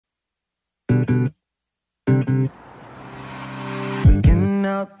Waking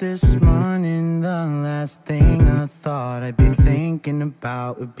up this morning, the last thing I thought I'd be thinking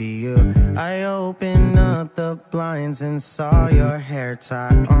about would be you. I opened up the blinds and saw your hair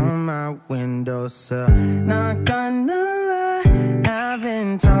tie on my windowsill. Not gonna lie,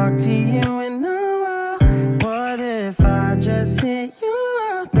 haven't talked to you in a while. What if I just hit you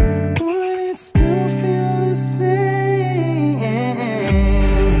up? Would it still feel the same?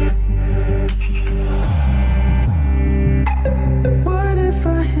 What if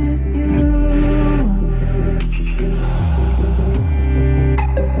I hit you?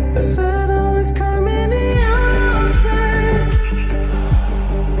 Said I was coming to your place.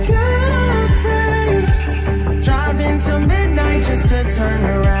 Driving till midnight just to turn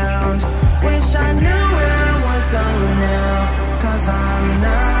around. Wish I knew where I was going now. 'Cause I'm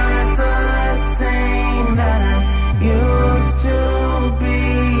not the same that I used to be.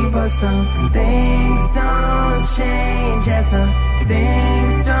 But some things don't change. Yeah, some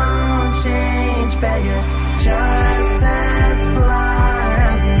things don't change. Bet you're just as fly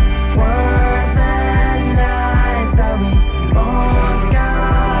as you were that night that we both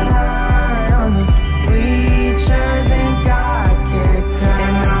got high on the bleachers and got kicked out.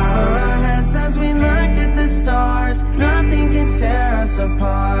 In our heads as we looked at the stars, nothing can tear us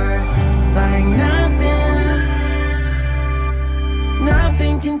apart. Like nothing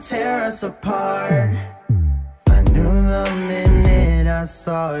can tear us apart. I knew the minute I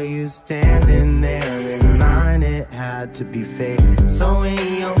saw you standing there in line, it had to be fate. So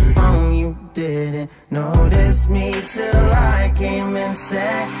in your phone you didn't notice me till I came and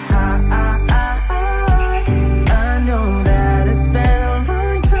said I know that it's been a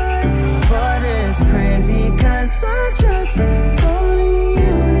long time, but it's crazy 'cause I just thought of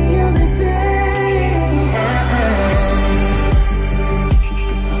you the other day.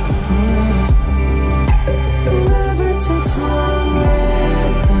 Never takes long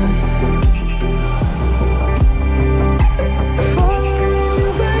with us. Following you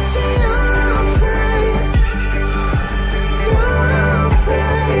back to your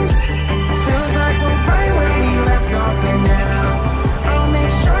place. Feels like we're right where we left off, but now I'll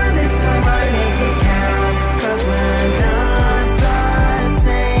make sure this time I make it count. 'Cause we're not the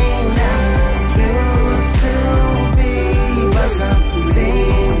same that we used to be. But some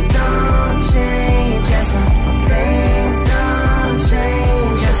things don't change. Yeah, some things don't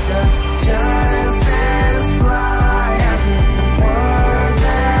change. Just as fly as you were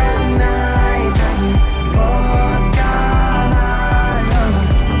that night that we both got high on the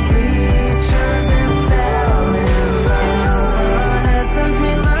bleachers and fell in love. As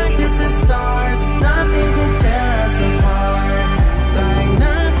we looked at the stars, nothing can tear us apart. Like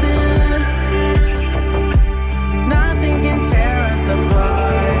nothing can tear us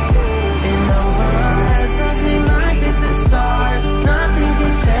apart. In over our heads as we looked at the stars, nothing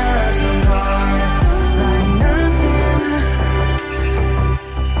can tear us apart. Like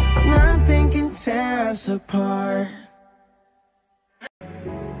nothing can tear us apart.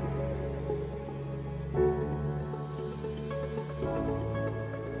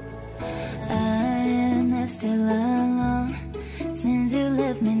 I'm still alone. Since you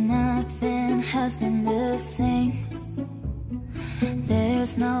left me, nothing has been the same.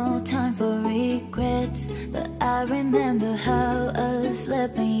 There's no time for regrets, but I remember how I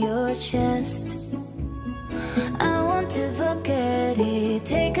slept in your chest. I want to forget it,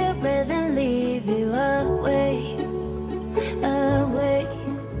 take a breath and leave you away, away.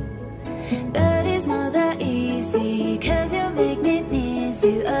 But it's not that easy, 'cause you make me miss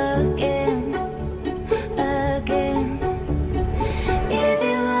you again, again. If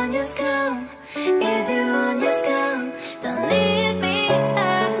you want, just come. If you want, just come. Don't leave me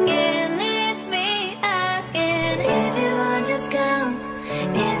again, leave me again. If you want, just come.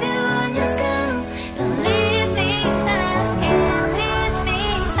 If you want, just come. Don't leave me again, leave me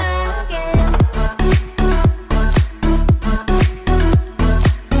again.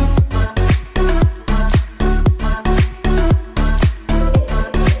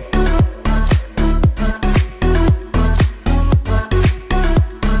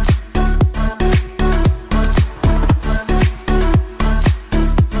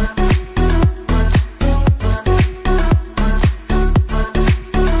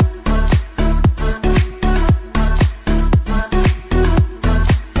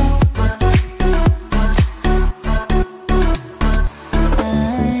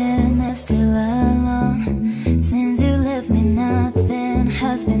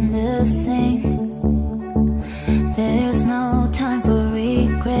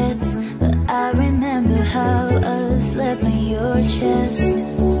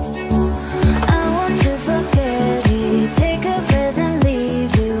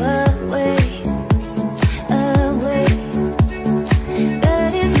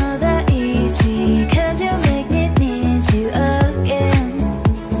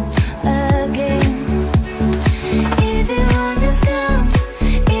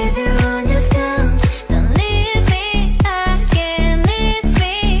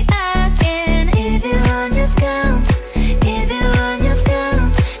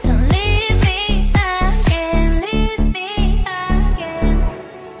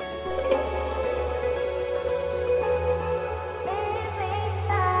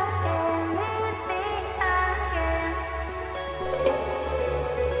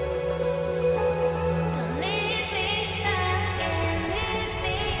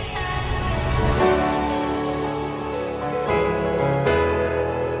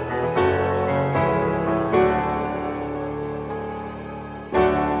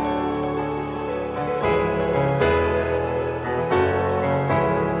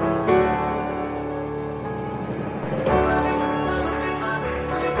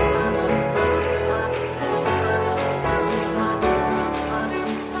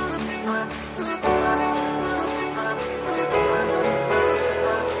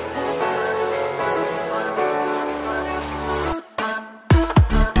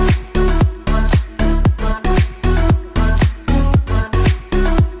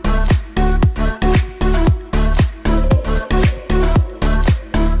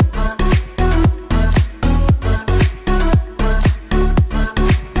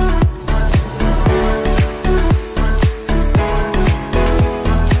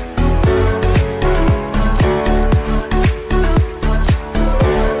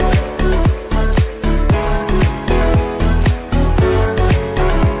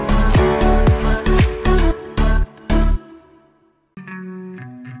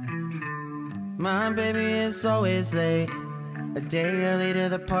 My baby is always late, a day early to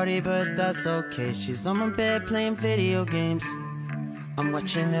the party, but that's okay. She's on my bed playing video games, I'm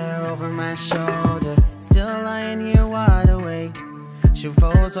watching her over my shoulder, still lying here wide awake. She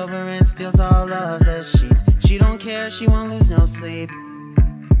rolls over and steals all of the sheets. She don't care, she won't lose no sleep.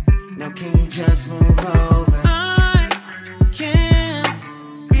 Now can you just move over? I can't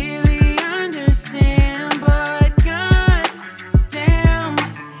really understand, but god damn,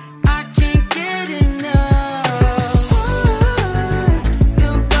 I can't get enough.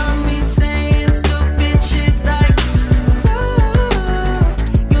 You got me saying stupid shit like love.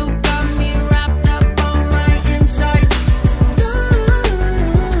 You got me wrapped up on my insides.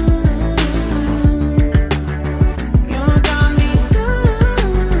 You got me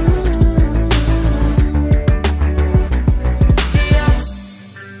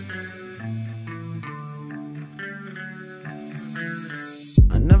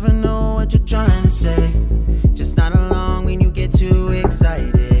I never know what you're trying to say, just not along when you get too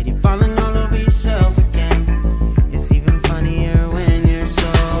excited. You're falling all over yourself again. It's even funnier when you're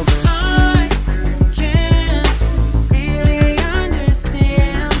sober. I can't really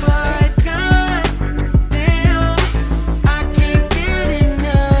understand, but god damn, I can't get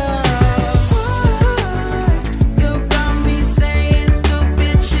enough. You got me saying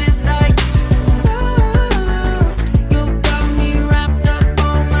stupid shit like love. You got me wrapped up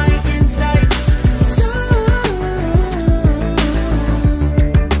on my insides.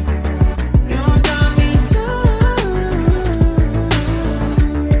 You got me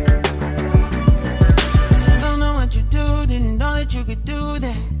Don't know what you do, didn't know that you could do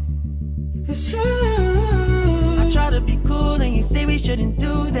that. It's you. I try to be cool and you say we shouldn't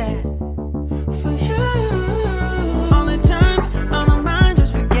do that. For you, all the time on my mind,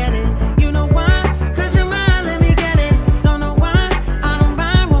 just forget it. You know why? 'Cause you're mine, let me get it. Don't know why, I don't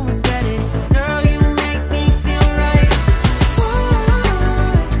mind, won't regret it. Girl, you make me feel right.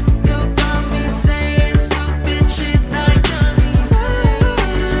 You got me saying stupid shit like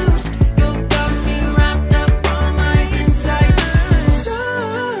you got me wrapped up on my insides.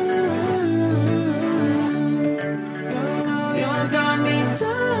 You got me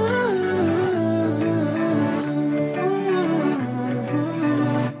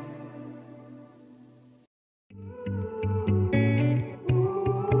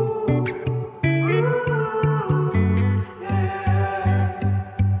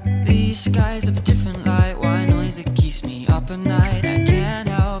These skies have a different light, white noise that keeps me up at night. I can't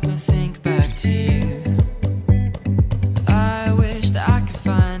help but think back to you. I wish that I could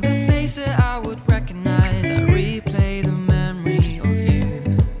find a face that I would recognize. I replay the memory of you.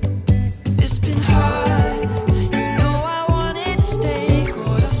 It's been hard, you know I wanted to stay,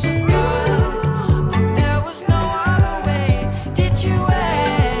 caught us off guard, but there was no other way. Did you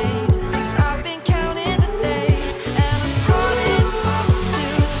wait? 'Cause I've been counting the days, and I'm calling up to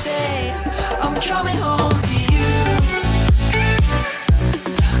say I'm coming home to you.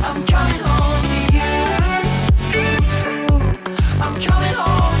 I'm coming home to you. I'm coming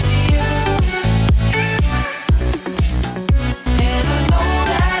home to you. And I know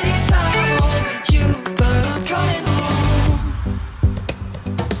that it's not with you, but I'm coming home.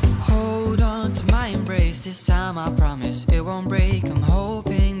 Hold on to my embrace, this time I promise it won't break. I'm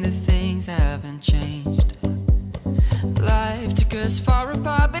hoping that things haven't changed. Life took us far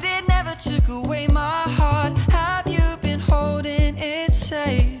apart, but it never took away my heart. Have you been holding it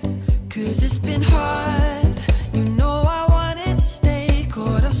safe? 'Cause it's been hard, you know I wanted to stay,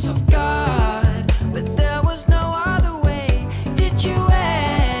 caught us off guard, but there was no other way. Did you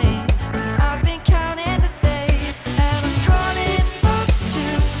wait? 'Cause I've been counting the days, and I'm calling up to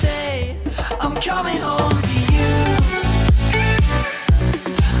say I'm coming home to you.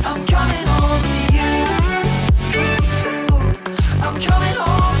 I'm coming home to you. I'm coming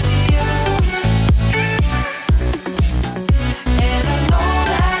home to you. And I know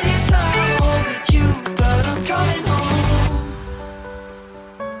that it's not with you, but I'm coming home.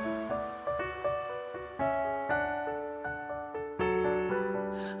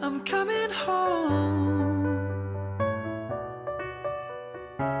 I'm coming home.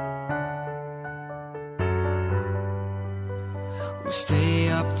 We'll stay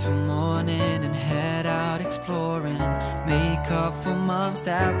up till morning and head out exploring, make up for months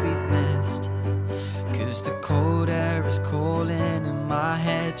that we've missed. 'Cause the cold air is calling and my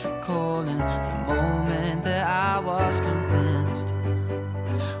head's recalling the moment that I was convinced.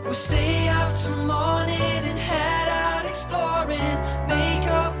 We'll stay up till morning and head out exploring, make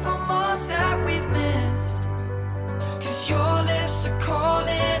up for months that we've missed. 'Cause your lips are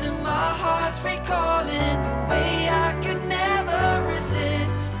calling and my heart's recalling the way I could never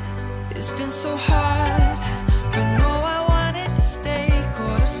resist. It's been so hard, but no, I wanted to stay.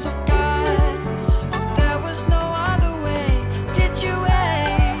 Caught us off guard, but there was no other way. Did you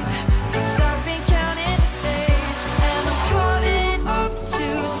wait? 'Cause I've been counting the days, and I'm calling up to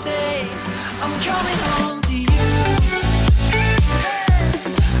say I'm coming home to you.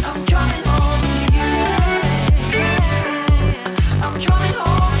 I'm coming home to you. I'm coming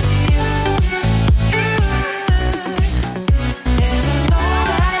home to you. And I know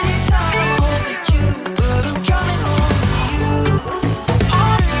that it's hard to you, but I'm coming home to you.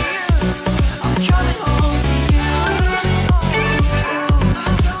 I'm coming home to you.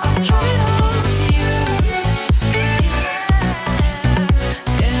 I'm coming home to you.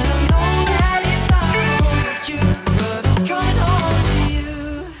 And I know that it's hard to you, but I'm coming home to you.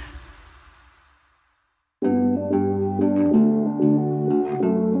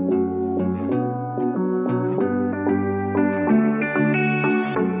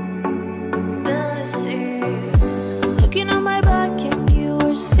 Looking on my back and you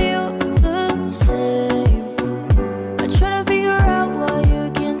are still the same. I try to figure out why you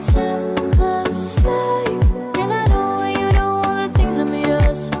can't tell the same. And I know when you know all the things that made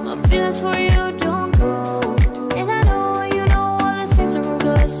us. My feelings for you don't go. And I know when you know all the things that broke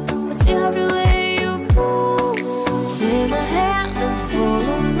us. I still have to let you go. Take my hand and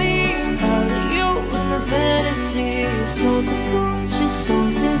follow me. Out of you in my fantasy. Something cool, just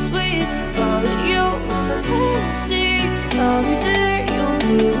something sweet. Follow you in my fantasy. I'll be there, you'll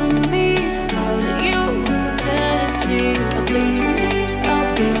be with me. Out of you in my fantasy. A place for me, a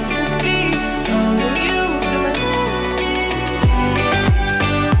place to be. Out of you in my fantasy.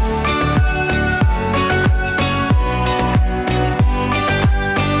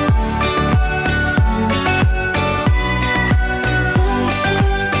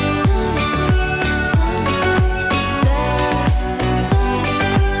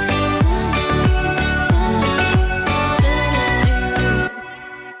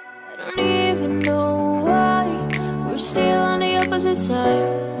 I don't even know why we're still on the opposite side.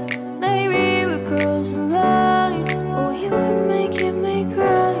 Maybe we crossed the line. Oh, you were making me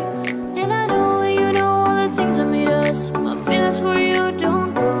cry. And I know when you know all the things that made us. My feelings for you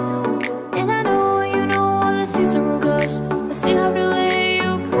don't go. And I know when you know all the things that broke us. I still have to let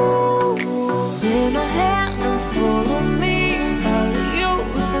you go. Take my hand and follow me. Out of you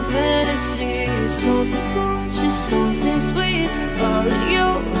in my fantasy. Something cool, just something sweet. Follow you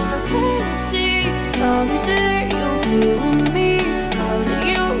in my fantasy. I'll be there, you'll be with me. Out of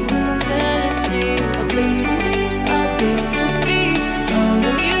you in my fantasy. A place for me, a place to be. Out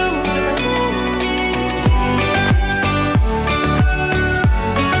of you in my fantasy.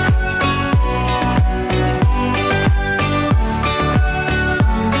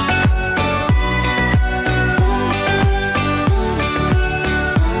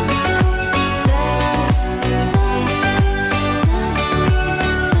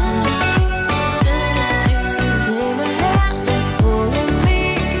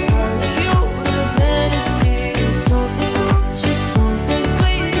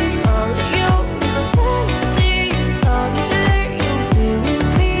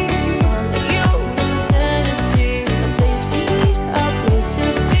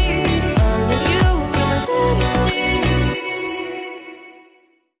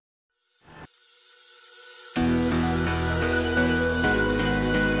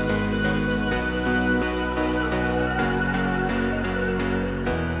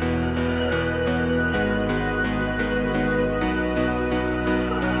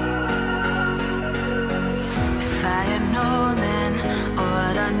 If I had known then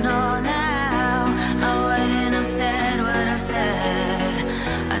what I know now, I wouldn't have said what I said.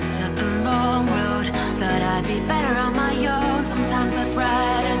 I took the long road, thought I'd be better on my own. Sometimes what's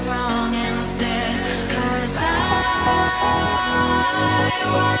right is wrong instead. 'Cause I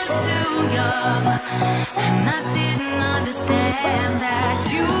was too young, and I didn't understand that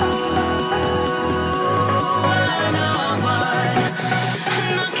you were no one.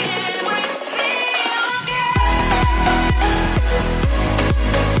 And I can't wait to see you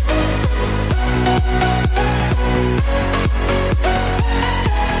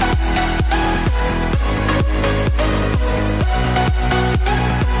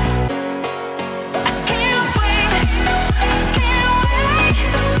Can't wait.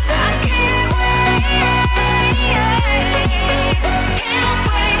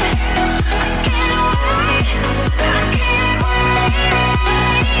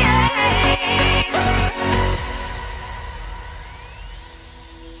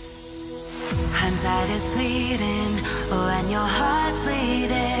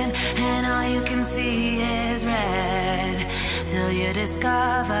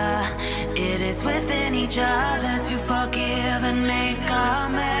 It is within each other to forgive and make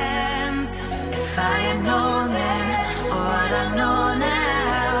amends. If I had known then, or what I know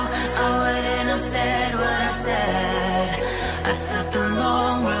now, I wouldn't have said what I said. I took the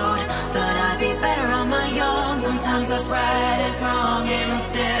long road, thought I'd be better on my own. Sometimes what's right is wrong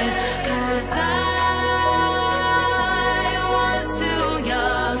instead. 'Cause I was too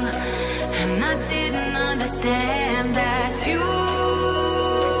young, and I didn't understand that you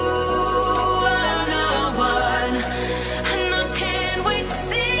are the one. And I can't wait to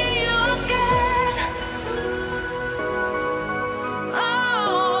see you again.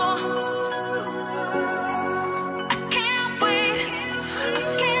 Oh, I can't wait, I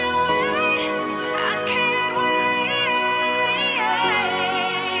can't wait, I can't wait.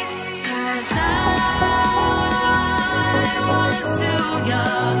 'Cause I was too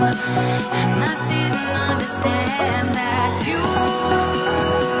young, and I didn't understand that you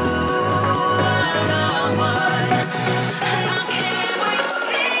are the one. And I can't wait to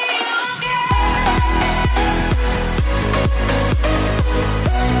see you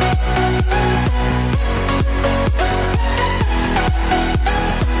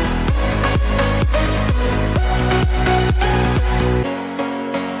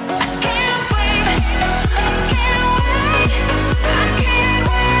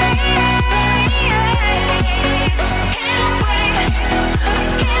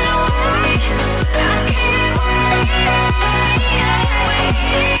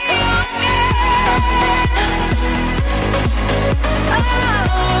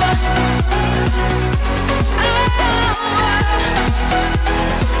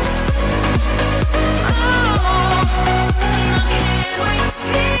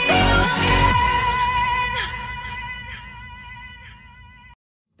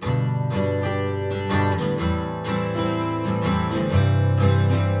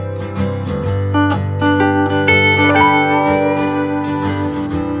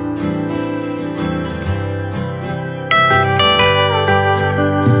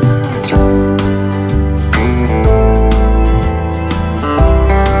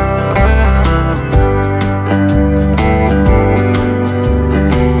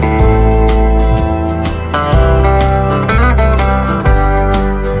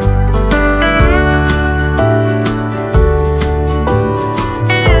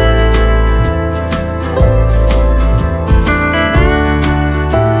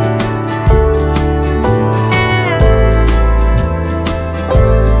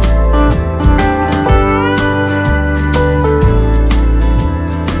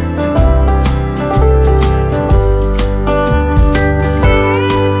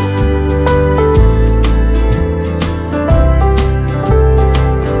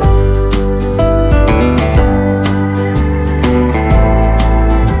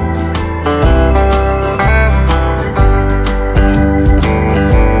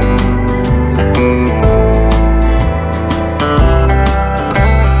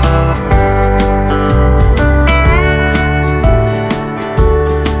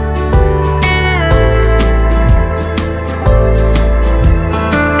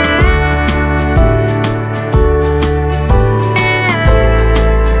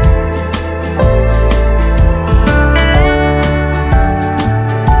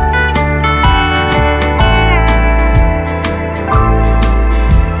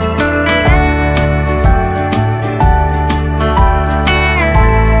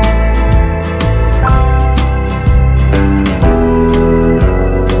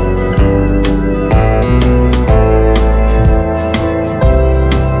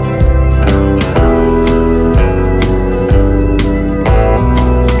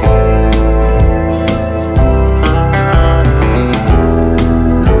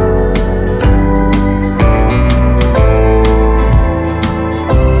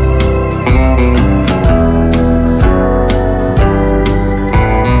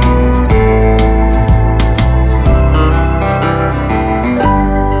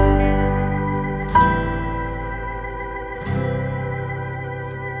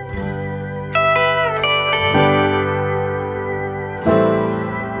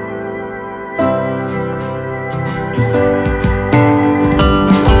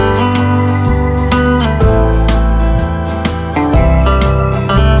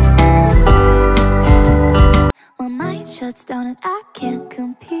shuts down and I can't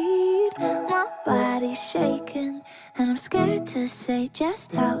compete. My body's shaking and I'm scared to say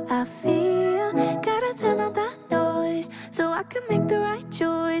just how I feel. Gotta turn on that noise so I can make the right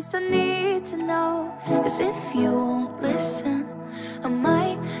choice. I need to know, as if you won't listen, I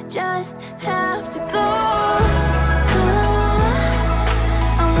might just have to go.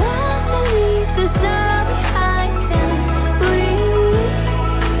 I want to leave.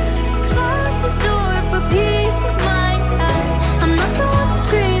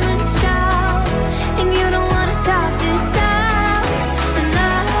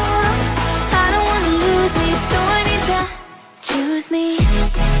 me.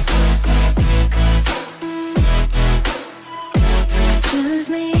 Choose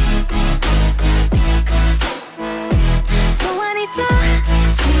me. So I need to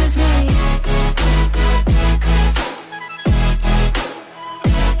choose me.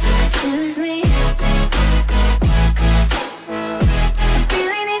 Choose me. I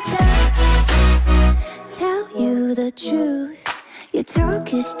really need to tell you the truth. Your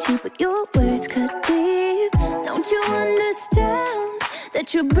talk is cheap, but your words cut deep. Don't you understand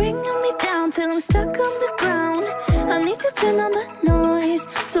that you're bringing me down till I'm stuck on the ground? I need to turn on the noise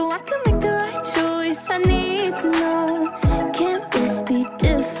so I can make the right choice. I need to know, can this be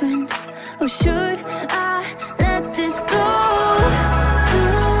different? Or should I let this go?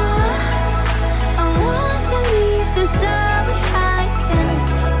 I want to leave this all behind. Can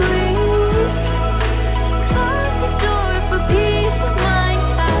we close this door for peace of mind?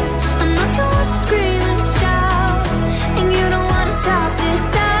 'Cause I'm not the one to scream and shout, and you don't wanna talk this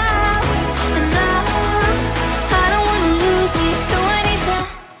out. And I don't wanna lose me, so I need to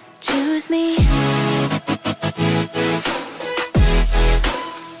choose me.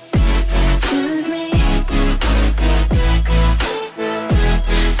 Choose me.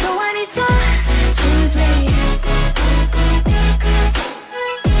 So I need to choose me.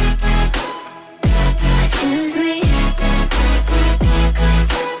 Choose me.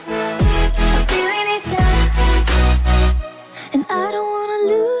 I really need to, and I don't wanna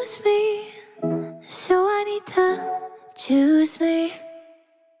lose me, so I need to choose me.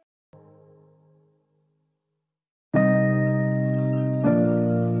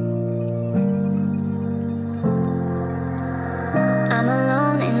 I'm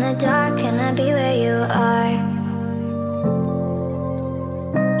alone in the dark, can I be where you are?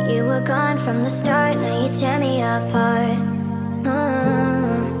 You were gone from the start, now you tear me apart.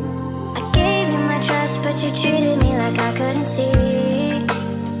 I gave you my trust, but you treated me like I couldn't see.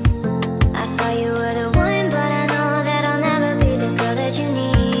 I thought you were the one, but I know that I'll never be the girl that you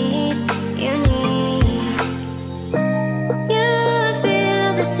need. You need. You would feel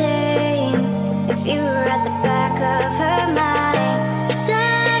the same if you were at the back of her mind.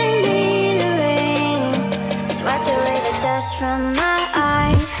 Suddenly the rain has wiped away the dust from my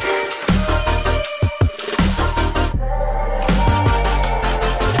eyes.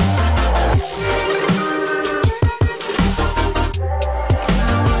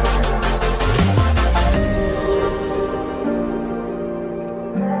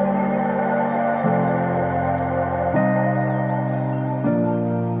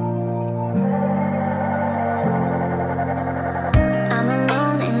 I'm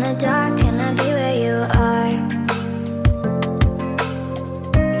alone in the dark, can I be where you are?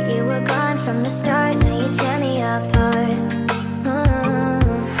 You were gone from the start, now you tear me apart.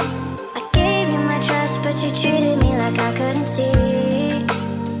 I gave you my trust, but you treated me like I couldn't see.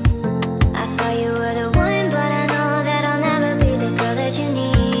 I thought you were the one, but I know that I'll never be the girl that you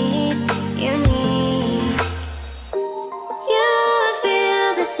need. You need. You would feel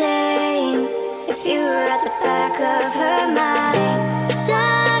the same if you were at the back of her mind.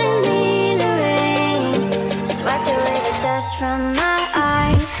 Suddenly the rain has wiped away the dust from my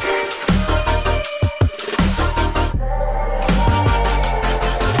eyes.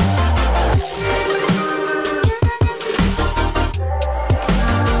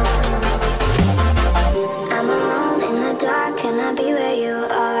 I'm alone in the dark, can I be where you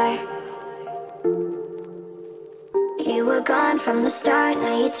are? You were gone from the start,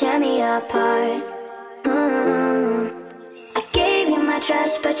 now you tear me apart. I gave you my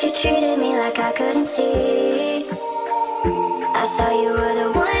trust, but you treated me like I couldn't see. I thought you were the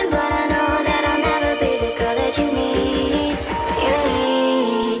one, but I know that I'll never be the girl that you need. You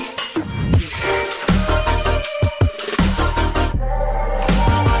need.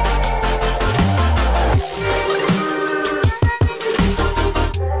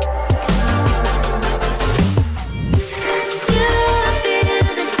 You feel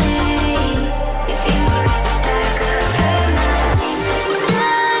the same if you were at the back of her mind.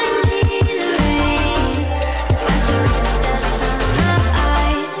 Suddenly the rain wiped away the dust from my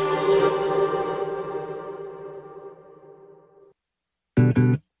eyes.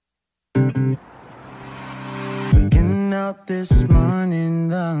 Waking up this morning,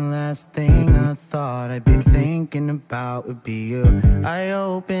 the last thing I thought I'd be thinking about would be you. I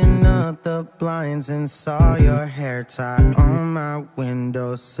opened up the blinds and saw your hair tied on my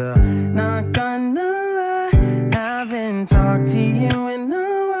windowsill. Not gonna lie, haven't talked to you in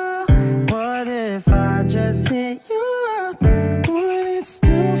a while. What if I just hit you up? Would it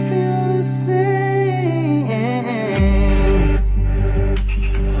still feel the same?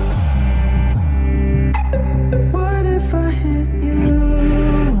 What if I hit you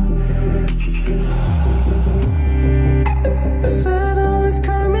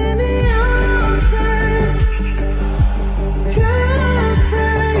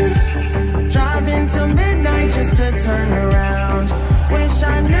just to turn around. Wish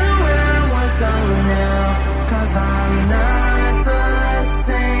I knew where I was going now, 'cause I'm not the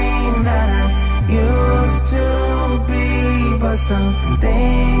same that I used to be. But some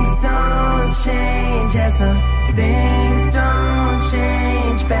things don't change, and some things don't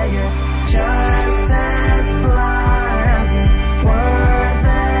change. But you're just as fly as you were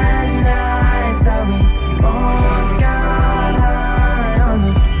that night that we both got high on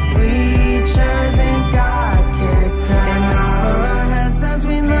the bleachers and got kicked out. In our heads as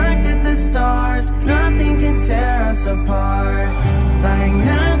we looked at the stars, nothing can tear us apart. Like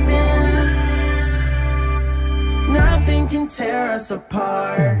nothing can tear us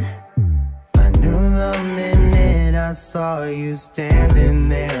apart. I knew the minute I saw you standing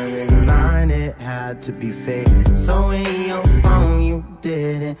there in line, it had to be fate. So in your phone you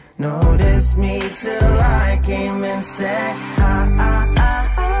didn't notice me till I came and said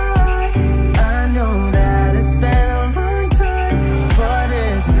I know that it's been a long time, but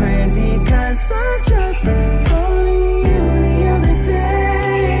it's crazy 'cause I just phoned you the other day.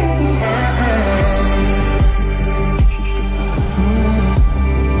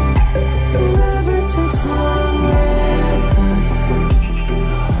 Never takes long with us.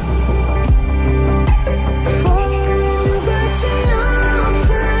 Following you back to your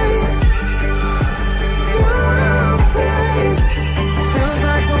place. Feels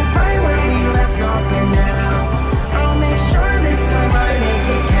like we're right where we left off, but now I'll make sure this time I make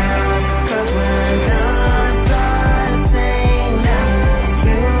it count. 'Cause we're not the same that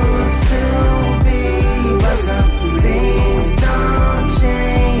we used to be. But some things don't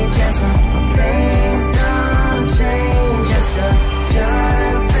change, and some things don't change.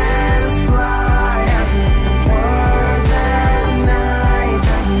 Just as fly as you were that night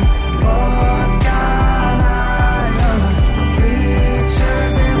that we both got high on the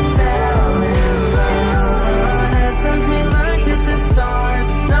bleachers and fell in love. As we looked at the stars,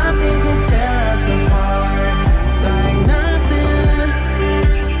 nothing can tear us apart. Like nothing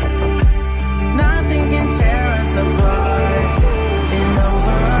can tear us apart. In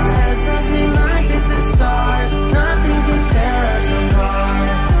our heads as we looked at the stars, nothing can tear us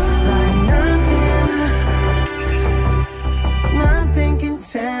apart. Like nothing can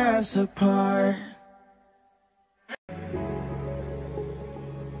tear us apart.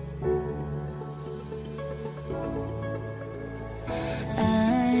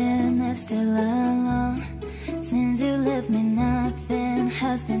 I'm still alone. Since you left me, nothing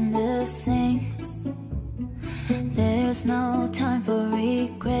has been the same. There's no time for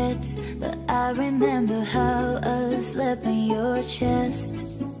regrets, but I remember how I slept in your chest.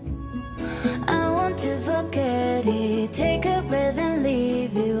 I want to forget it, take a breath and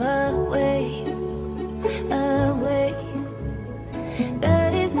leave you away, away.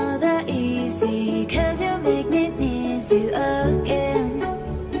 But it's not that easy, 'cause you make me miss you again,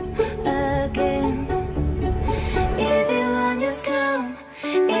 again. If you want, just come.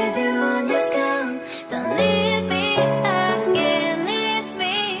 If you want, just come. Don't leave me again, leave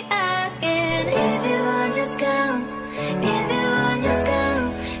me again. If you want, just come. If you want, just come.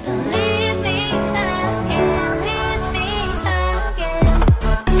 Don't leave me again, leave me again.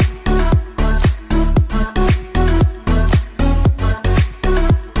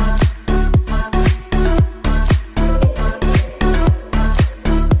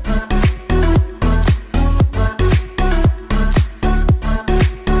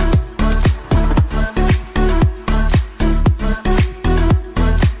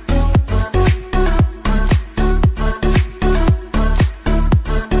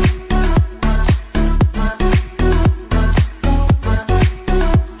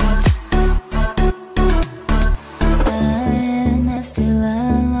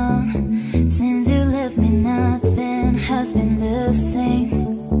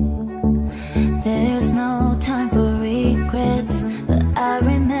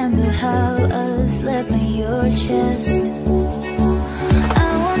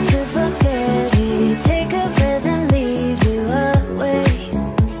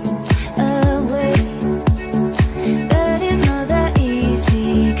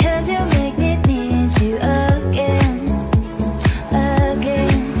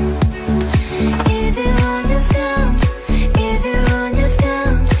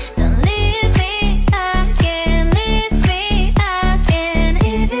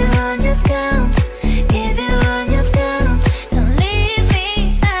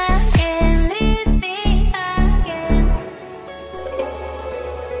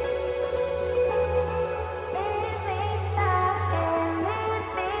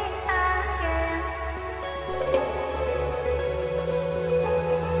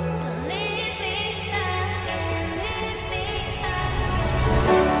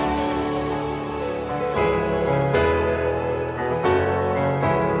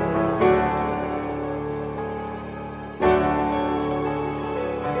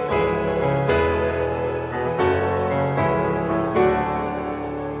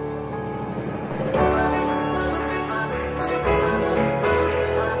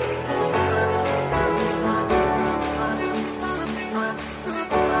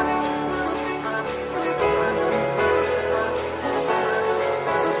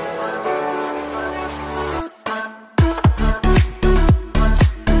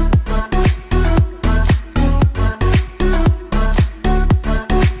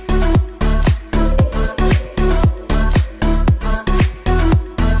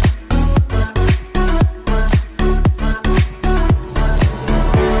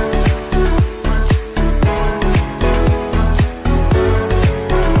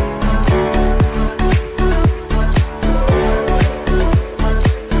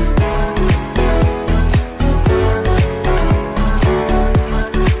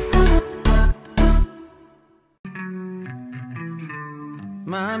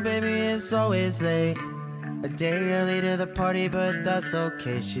 my baby is always late. A day early to the party, but that's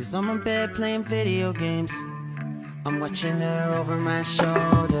okay. She's on my bed playing video games. I'm watching her over my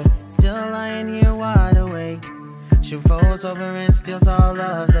shoulder, still lying here wide awake. She rolls over and steals all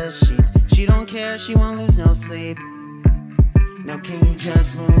of the sheets. She don't care, she won't lose no sleep. Now can you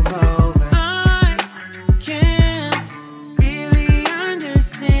just move over? I can't really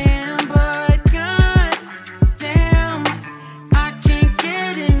understand, but god damn, I can't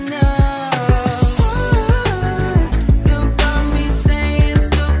get enough. You got me saying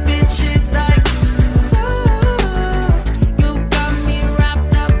stupid shit like love. You got me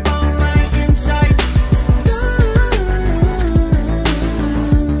wrapped up on my insides.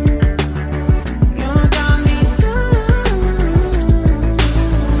 You got me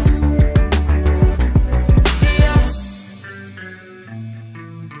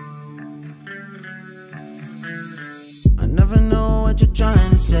I never know what you're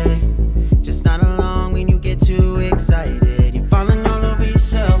trying to say. Just not along when you get too excited. You're falling all over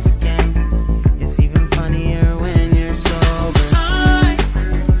yourself again. It's even funnier when you're sober. I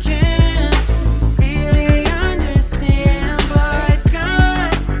can't really understand, but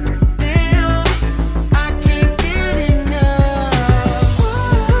god damn, I can't get enough.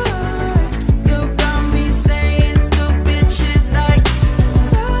 You got me saying stupid shit like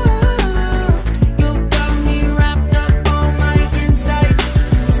love. You got me wrapped up on my insides.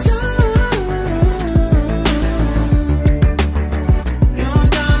 You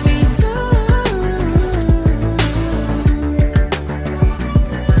got me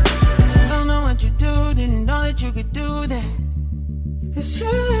don't know what you do, didn't know that you could do that. It's you.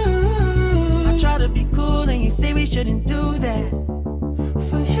 I try to be cool and you say we shouldn't do that.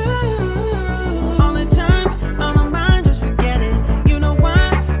 For you, all the time on my mind, just forget it. You know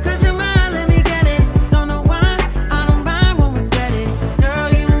why? 'Cause you're mine, let me get it. Don't know why, I don't mind, won't regret it. Girl,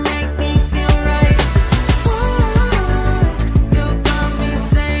 you make me feel right. You got me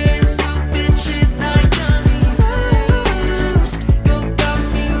saying stupid shit like you got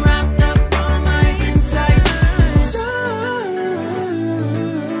me wrapped up on my insides.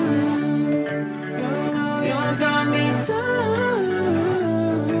 You got me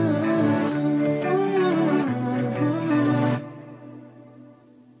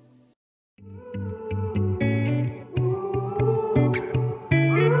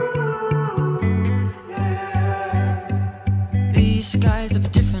These skies have a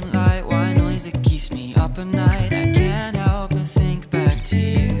different light, white noise that keeps me up at night. I can't help but think back to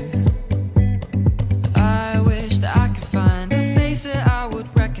you. I wish that I could find a face that I would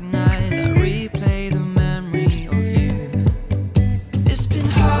recognize. I replay the memory of you. It's been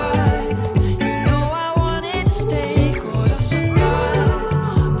hard, you know I wanted to stay, caught us off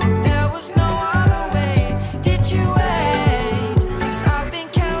guard, but there was no other way. Did you wait? 'Cause I've been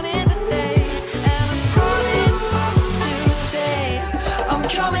counting the days, and I'm calling up to say I'm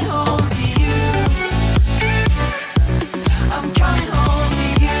coming home to you. I'm coming home to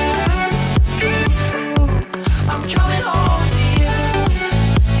you. I'm coming home to you.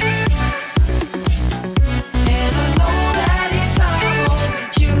 And I know that it's not home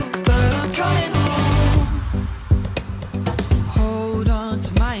with you, but I'm coming home. Hold on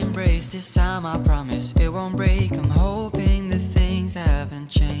to my embrace, this time I promise it won't break. I'm hoping that things haven't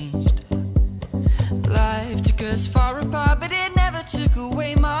changed. Life took us far apart, but it never took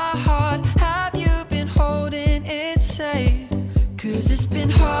away my heart. Have you been holding it safe? 'Cause it's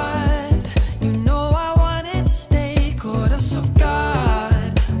been hard, you know I wanted to stay, caught us off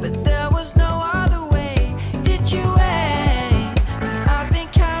guard, but there was no other way. Did you wait? 'Cause I've been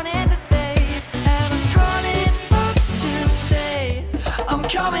counting the days, and I'm calling up to say I'm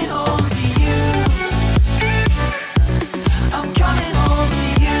coming home to you. I'm coming home to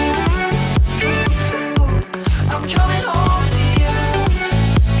you. I'm coming home to you.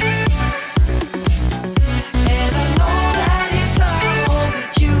 And I know that it's not home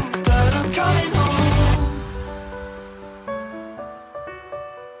with you, but I'm coming home.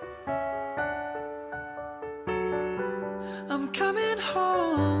 I'm coming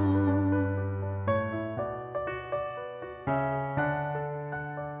home.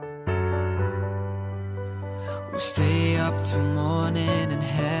 We'll stay up till morning and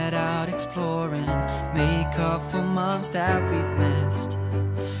head out exploring, make up for months that we've missed.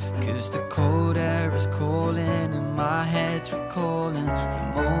 'Cause the cold air is calling and my head's recalling the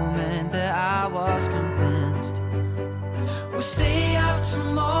moment that I was convinced. We'll stay up till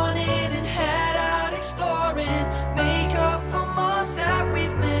morning and head out exploring, make up for months that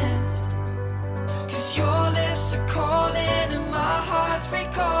we've missed. 'Cause your lips are calling and my heart's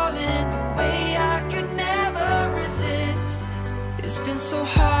recalling the way I could never resist. It's been working so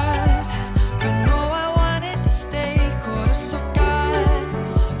hard, but no, I wanted to stay. Caught us off guard.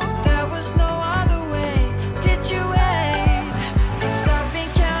 Oh, there was no other way. Did you wait? 'Cause I've been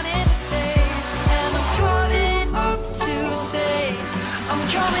counting the days, and I'm calling up to say I'm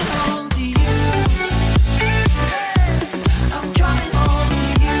coming home to you. I'm coming home to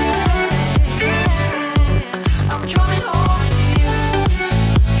you. I'm coming home to you.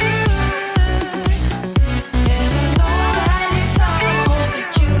 And I know that it's hard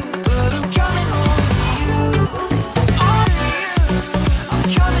with you, but I'm coming home to you. Oh, to you. I'm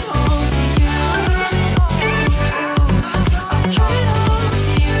coming home to you. I'm coming home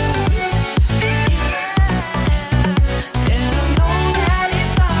to you. And I know that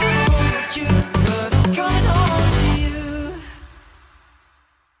it's hard with you, but I'm coming home to you.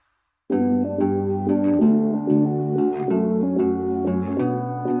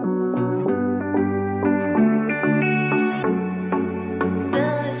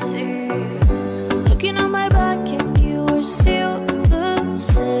 Looking on my back and you are still the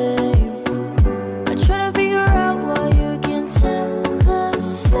same. I try to figure out why you can't tell the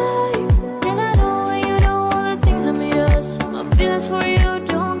same. And I know when you know all the things that made us. My feelings for you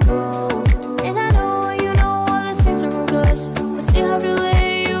don't go. And I know when you know all the things that wrong us. I still have to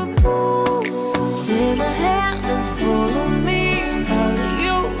let you go. Take my hand and follow me. Out of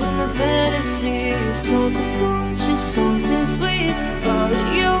you in my fantasy. Something cool, just something sweet. Follow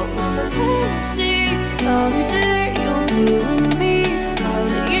you in my fantasy. I'll be there, you'll be with me.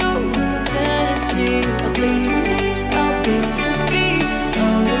 Out of you in my fantasy. A place for me, a place to be.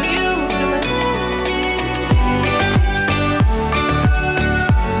 Out of you in my fantasy.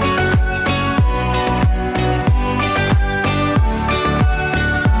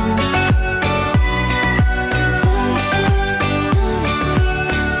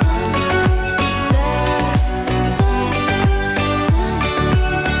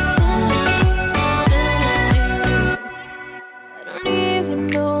 I don't even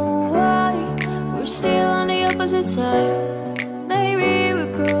know why we're still on the opposite side. Maybe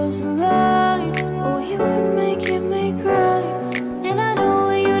we're crossing the line. Oh, you were making me cry. And I know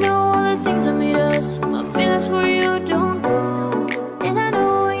when you know all the things that made us. My feelings for you don't go. And I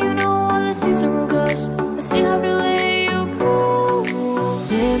know when you know all the things that broke us. I still have to let you go.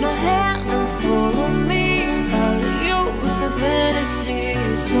 Take my hand and follow me. Out of you in my fantasy.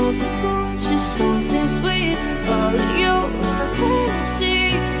 Something cool, just something sweet. Follow you in my fantasy.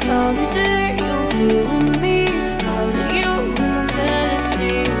 I'll be there, you'll be with me. Out of you in my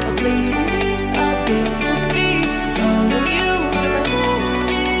fantasy. A place for me, a place to be. Out of you in my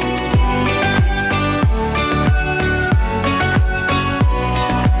fantasy.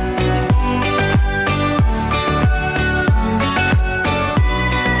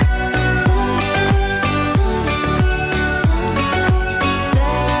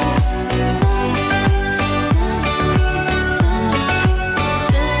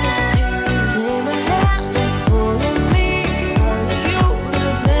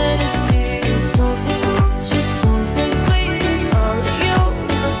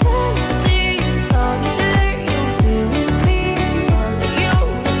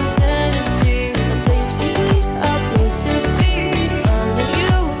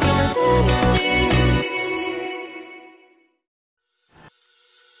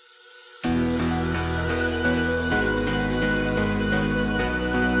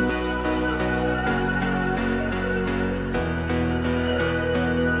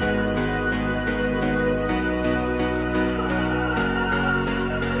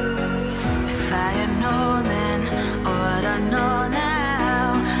 If I had known then what I know now,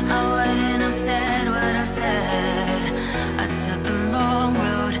 I wouldn't have said what I said. I took the long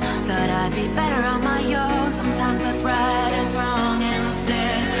road, thought I'd be better on my own. Sometimes what's right is wrong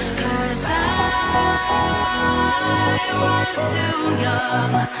instead. 'Cause I was too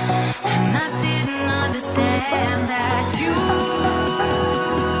young, and I didn't understand that you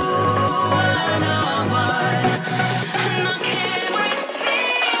were no one, and I can't wait to see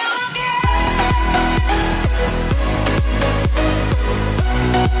you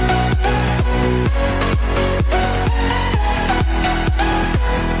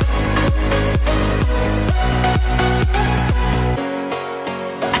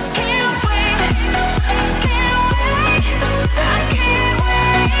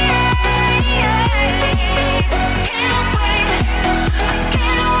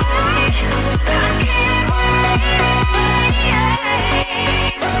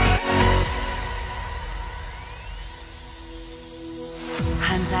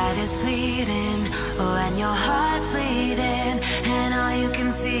Hindsight is fleeting, oh, and your heart's bleeding, and all you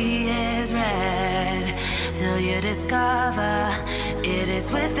can see is red, till you discover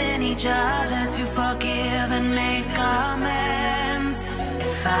space within each other to forgive and make amends.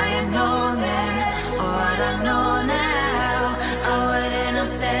 If I had known then, or what I know now, I wouldn't have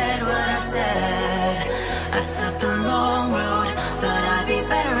said what I said. I took the long road, thought I'd be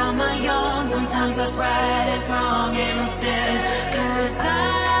better on my own. Sometimes what's right is wrong instead. 'Cause I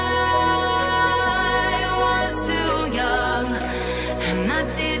was too young, and I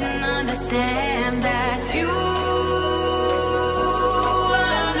didn't understand that you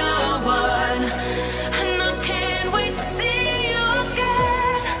are the one. And I can't wait to see you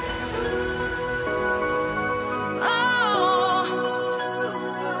again. Oh,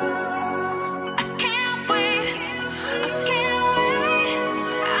 I can't wait, I can't wait,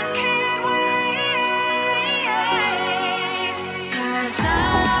 I can't wait. 'Cause I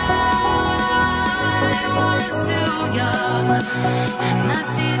was too young, and I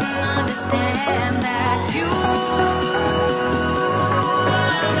didn't understand that you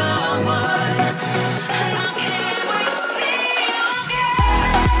are the one. And I can't wait to see you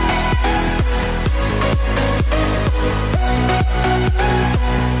again.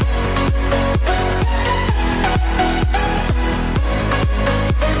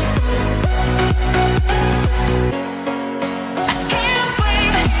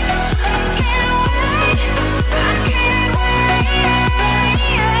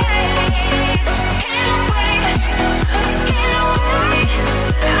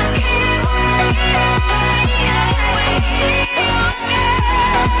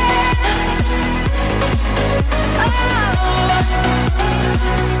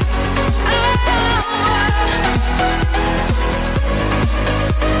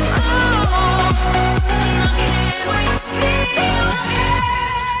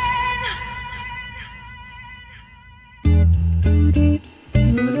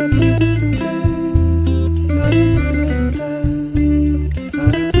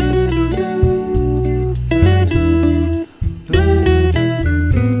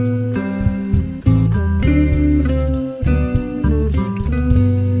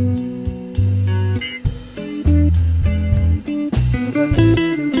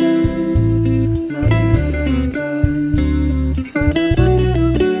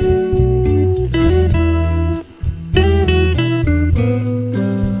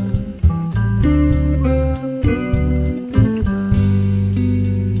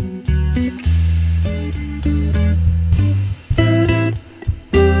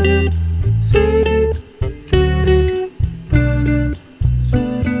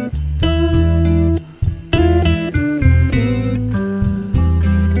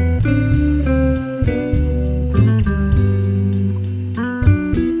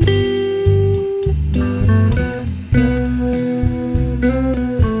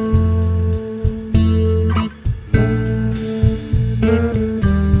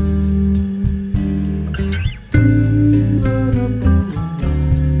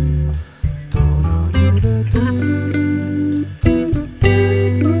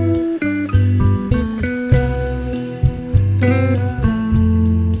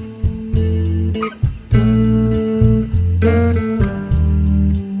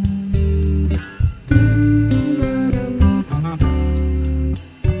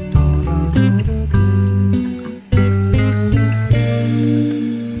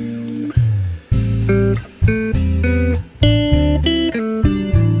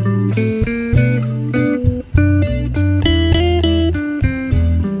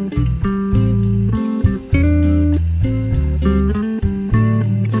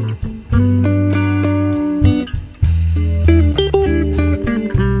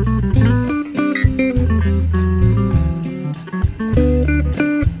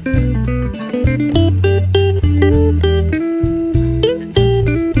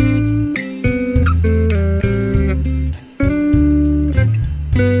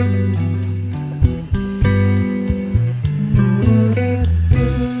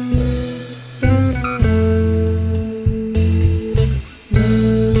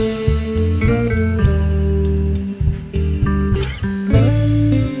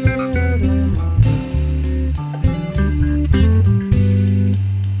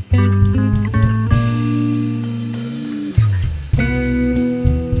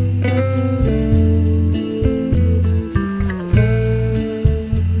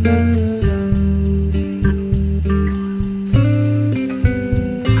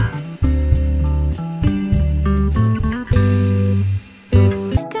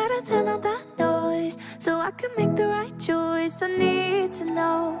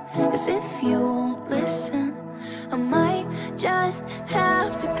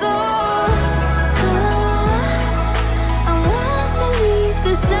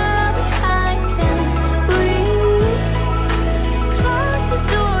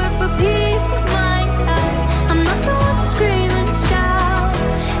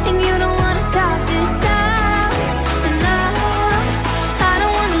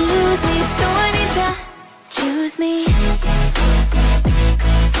 choose me.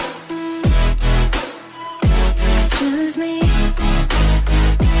 Choose me.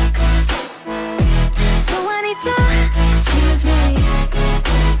 So I need to choose me.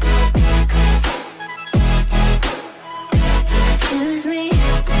 Choose me.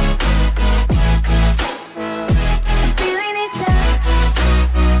 I really need to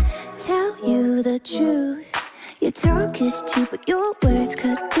tell you the truth. Your talk is cheap, but your words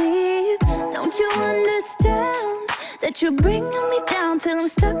cut deep. Don't you understand that you're bringing me down till I'm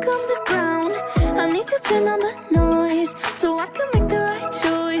stuck on the ground? I need to turn on the noise so I can make the right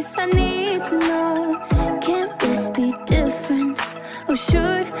choice. I need to know, can this be different? Or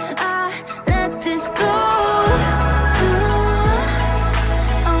should I let this go?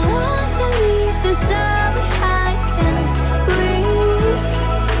 I want to leave this all behind. Can we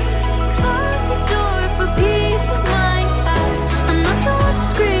close this door for peace of mind? 'Cause I'm not the one to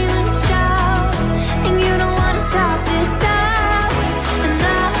scream and shout, and you don't want to talk this out. And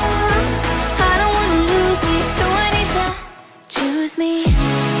I don't want to lose me, so I need to choose me.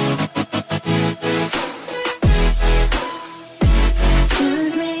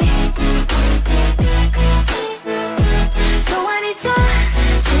 Choose me. So I need to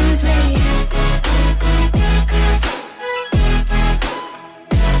choose me.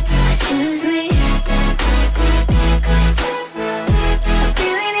 Choose me. I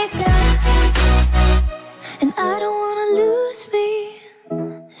really need to, and I don't wanna lose me,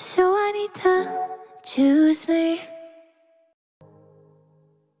 so I need to choose me.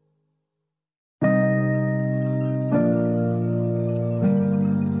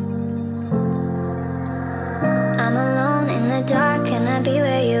 I'm alone in the dark, can I be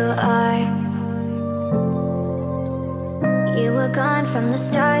where you are? You were gone from the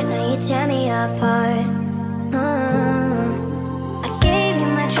start, now you tear me apart. I gave you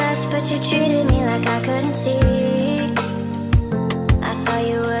my trust, but you treated me like I couldn't see. I thought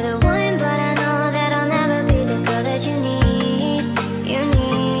you were the one, but I know that I'll never be the girl that you need. You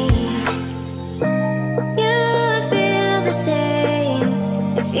need. You would feel the same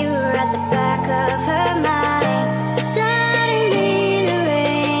if you were at the back of her mind. Suddenly the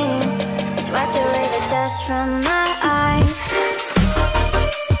rain swept away the dust from my eyes.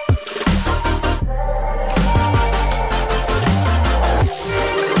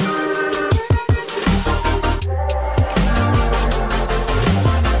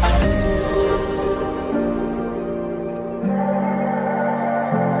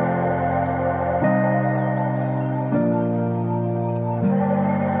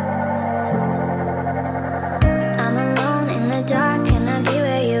 I'm alone in the dark, can I be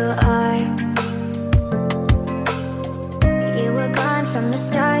where you are? You were gone from the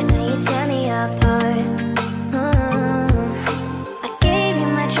start, now you tear me apart. I gave you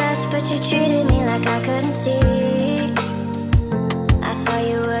my trust, but you treated me like I couldn't see. I thought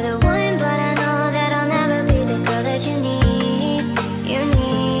you were the one, but I know that I'll never be the girl that you need. You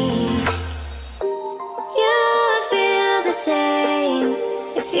need. You would feel the same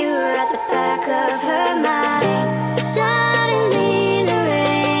if you were at the back of her mind. Suddenly the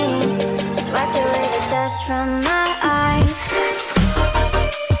rain swept away the dust from my eyes.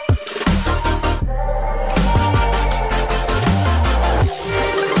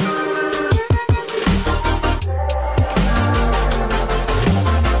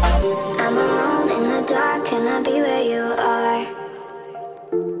 I'm alone in the dark, can I be where you are?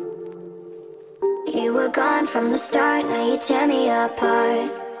 You were gone from the start, now you tear me apart.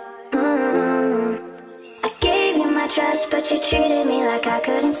 I gave you my trust, but you treated me like I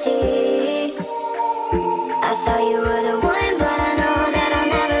couldn't see.